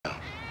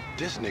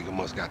This nigga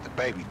must got the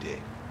baby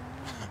dick.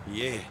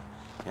 Yeah,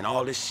 and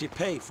all this shit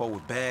paid for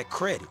with bad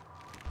credit.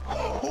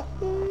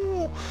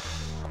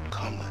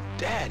 Come to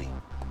daddy.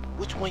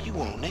 Which one you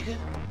want, nigga?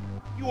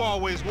 You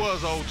always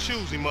was old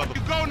choosy, mother.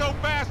 You go no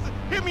faster,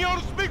 hit me on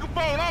the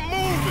speakerphone, I'm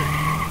moving.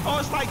 Oh,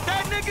 it's like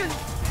that, nigga?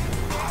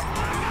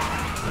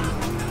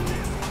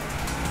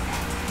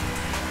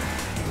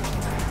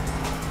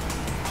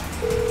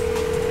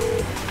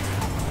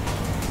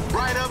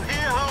 Right up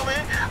here,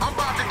 homie. I'm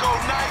about to go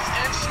nice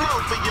and slow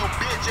for your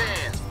bitch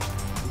ass.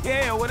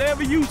 Yeah,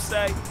 whatever you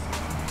say.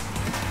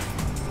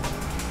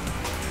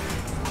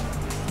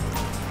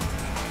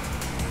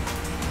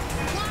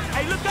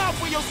 Hey, look out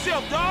for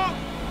yourself, dog.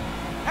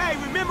 Hey,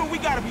 remember we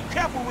gotta be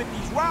careful with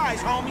these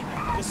rides, homie.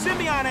 The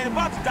Simeon ain't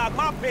about to dock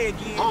my pay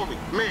again. Homie,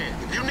 man,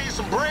 if you need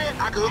some bread,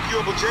 I can hook you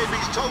up with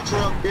JB's tow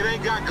truck. It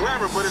ain't got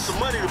glamour, but it's some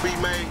money to be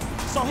made.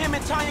 So him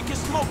and Tanya can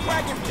smoke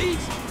crack in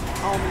peace?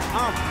 Homie,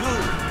 I'm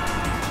good.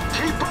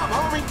 Keep up,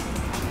 homie.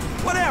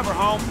 Whatever,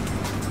 homie.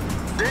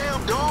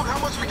 Damn, dog, how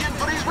much we getting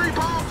for these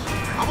repos?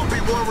 I'm gonna be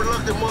one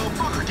reluctant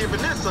motherfucker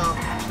giving this up.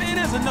 Man,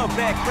 there's enough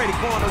bad credit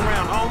going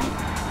around, homie.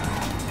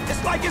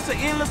 It's like it's an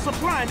endless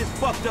supply in this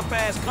fucked up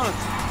ass country.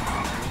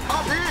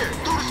 Up here,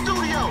 through the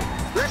studio.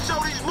 Let's show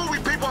these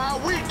movie people how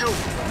we do.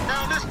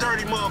 Now this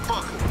dirty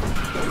motherfucker.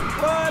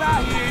 But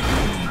I hear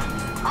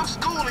you. I'm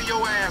schooling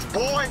your ass,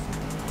 boy.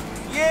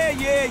 Yeah.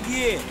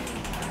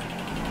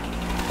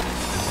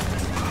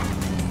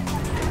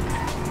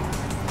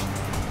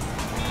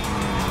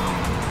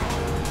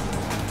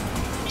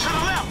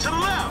 To the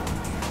left.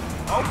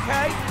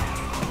 Okay.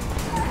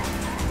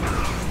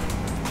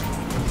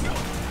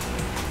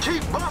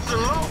 Keep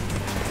busting, low.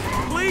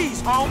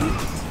 Please, homie.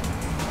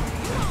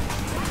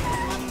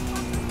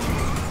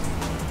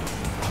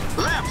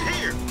 Left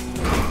here.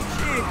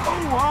 Shit,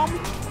 cool, homie.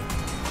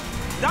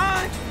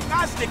 Don,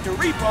 I stick to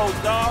repos,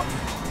 dog.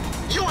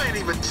 You ain't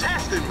even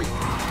testing me.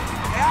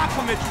 Hey, I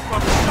come at you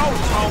from the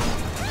shoulders, homie.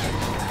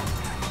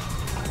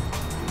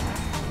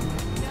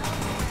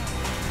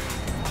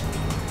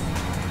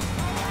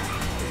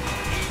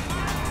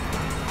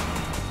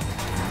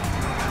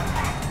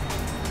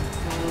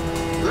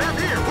 Left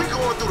here, we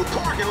going through the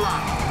parking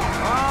lot.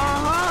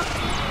 Uh-huh.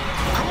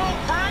 Come on,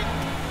 Frank.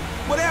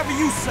 Whatever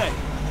you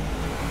say.